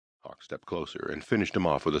Hawk stepped closer and finished him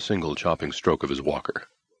off with a single chopping stroke of his walker.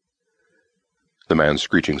 The man's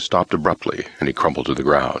screeching stopped abruptly, and he crumpled to the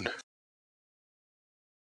ground.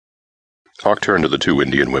 Hawk turned to the two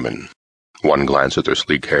Indian women. One glance at their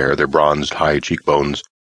sleek hair, their bronzed, high cheekbones,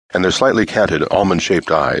 and their slightly canted, almond-shaped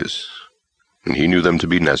eyes, and he knew them to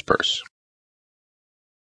be Nez Perce.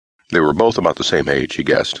 They were both about the same age, he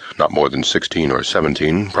guessed, not more than 16 or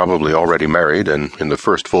 17, probably already married and in the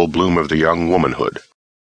first full bloom of their young womanhood.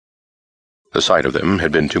 The sight of them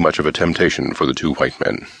had been too much of a temptation for the two white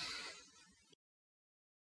men.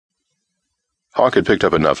 Hawk had picked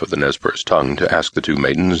up enough of the Nez Perce tongue to ask the two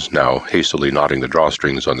maidens, now hastily knotting the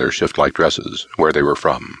drawstrings on their shift-like dresses, where they were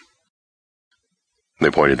from.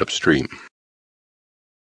 They pointed upstream.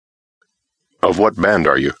 "Of what band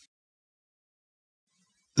are you?"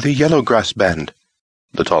 "The Yellow Grass Band,"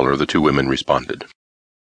 the taller of the two women responded.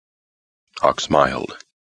 Hawk smiled.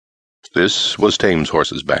 This was Thames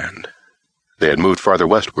Horse's band. They had moved farther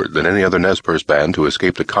westward than any other Nez Perce band to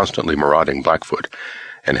escape the constantly marauding Blackfoot,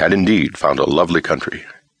 and had indeed found a lovely country.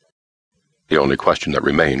 The only question that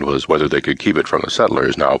remained was whether they could keep it from the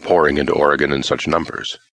settlers now pouring into Oregon in such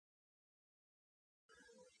numbers.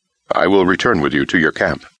 "I will return with you to your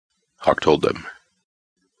camp," Hawk told them.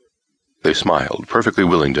 They smiled, perfectly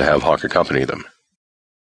willing to have Hawk accompany them.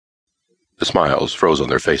 The smiles froze on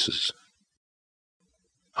their faces.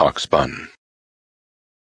 Hawk spun.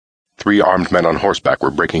 3 armed men on horseback were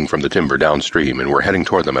breaking from the timber downstream and were heading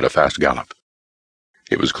toward them at a fast gallop.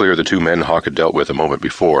 It was clear the 2 men Hawk had dealt with a moment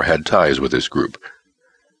before had ties with this group.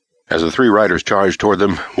 As the 3 riders charged toward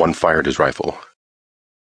them, one fired his rifle.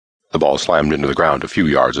 The ball slammed into the ground a few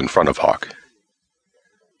yards in front of Hawk.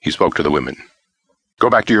 He spoke to the women. "Go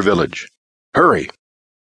back to your village. Hurry!"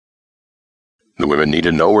 The women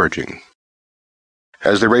needed no urging.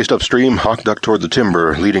 As they raced upstream, Hawk ducked toward the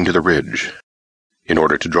timber leading to the ridge, in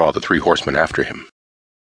order to draw the 3 horsemen after him.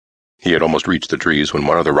 He had almost reached the trees when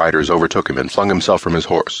one of the riders overtook him and flung himself from his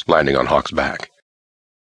horse, landing on Hawk's back.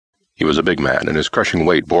 He was a big man, and his crushing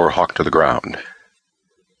weight bore Hawk to the ground.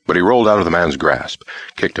 But he rolled out of the man's grasp,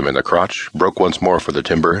 kicked him in the crotch, broke once more for the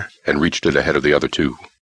timber, and reached it ahead of the other 2.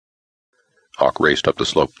 Hawk raced up the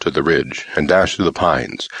slope to the ridge and dashed through the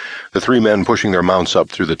pines, the 3 men pushing their mounts up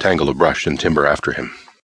through the tangle of brush and timber after him.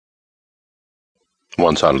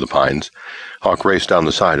 Once out of the pines, Hawk raced down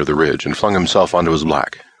the side of the ridge and flung himself onto his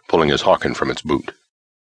black, pulling his hawken from its boot.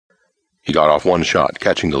 He got off one shot,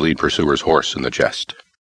 catching the lead pursuer's horse in the chest.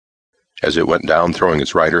 As it went down, throwing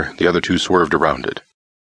its rider, the other 2 swerved around it.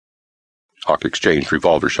 Hawk exchanged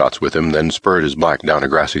revolver shots with him, then spurred his black down a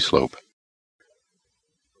grassy slope,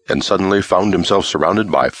 and suddenly found himself surrounded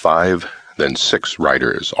by 5, then 6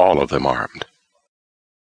 riders, all of them armed.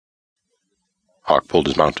 Hawk pulled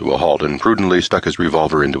his mount to a halt and prudently stuck his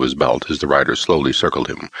revolver into his belt as the riders slowly circled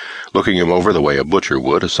him, looking him over the way a butcher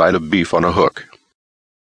would a side of beef on a hook.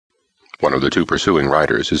 One of the 2 pursuing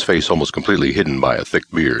riders, his face almost completely hidden by a thick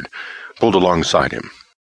beard, pulled alongside him.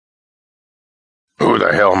 "Who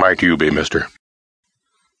the hell might you be, mister?"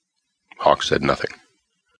 Hawk said nothing.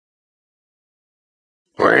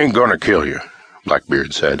 "We ain't gonna kill you,"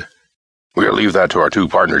 Blackbeard said. "We'll leave that to our 2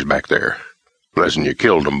 partners back there, unless'n you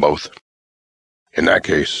killed them both. In that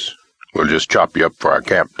case, we'll just chop you up for our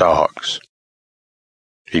camp dogs."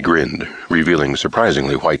 He grinned, revealing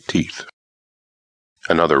surprisingly white teeth.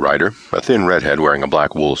 Another rider, a thin redhead wearing a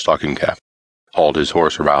black wool stocking cap, hauled his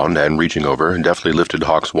horse around and, reaching over, deftly lifted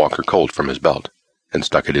Hawk's Walker Colt from his belt and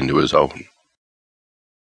stuck it into his own.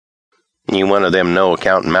 "You one of them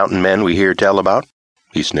no-account mountain men we hear tell about?"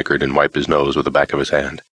 He snickered and wiped his nose with the back of his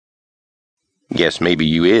hand. "Guess maybe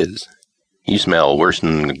you is. You smell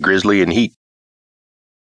worse'n grizzly and heat."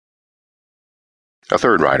 A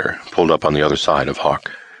third rider pulled up on the other side of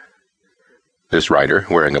Hawk. This rider,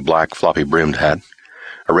 wearing a black, floppy-brimmed hat,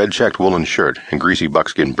 a red-checked woolen shirt, and greasy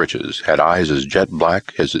buckskin breeches, had eyes as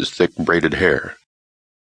jet-black as his thick, braided hair.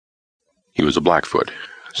 He was a Blackfoot,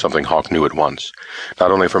 something Hawk knew at once,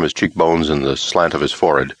 not only from his cheekbones and the slant of his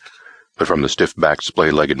forehead, but from the stiff-backed,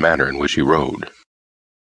 splay-legged manner in which he rode.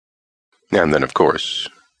 And then, of course,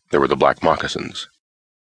 there were the black moccasins.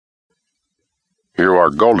 "You are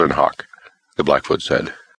Golden Hawk," the Blackfoot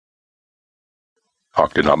said.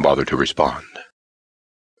 Hawk did not bother to respond.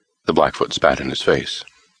 The Blackfoot spat in his face.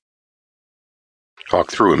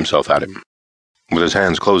 Hawk threw himself at him. With his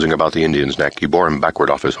hands closing about the Indian's neck, he bore him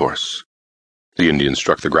backward off his horse. The Indian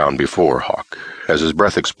struck the ground before Hawk. As his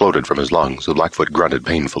breath exploded from his lungs, the Blackfoot grunted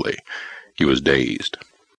painfully. He was dazed.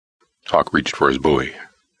 Hawk reached for his bowie.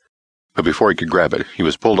 But before he could grab it, he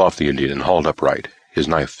was pulled off the Indian and hauled upright, his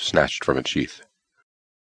knife snatched from its sheath.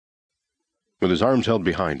 With his arms held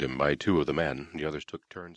behind him by 2 of the men, the others took turns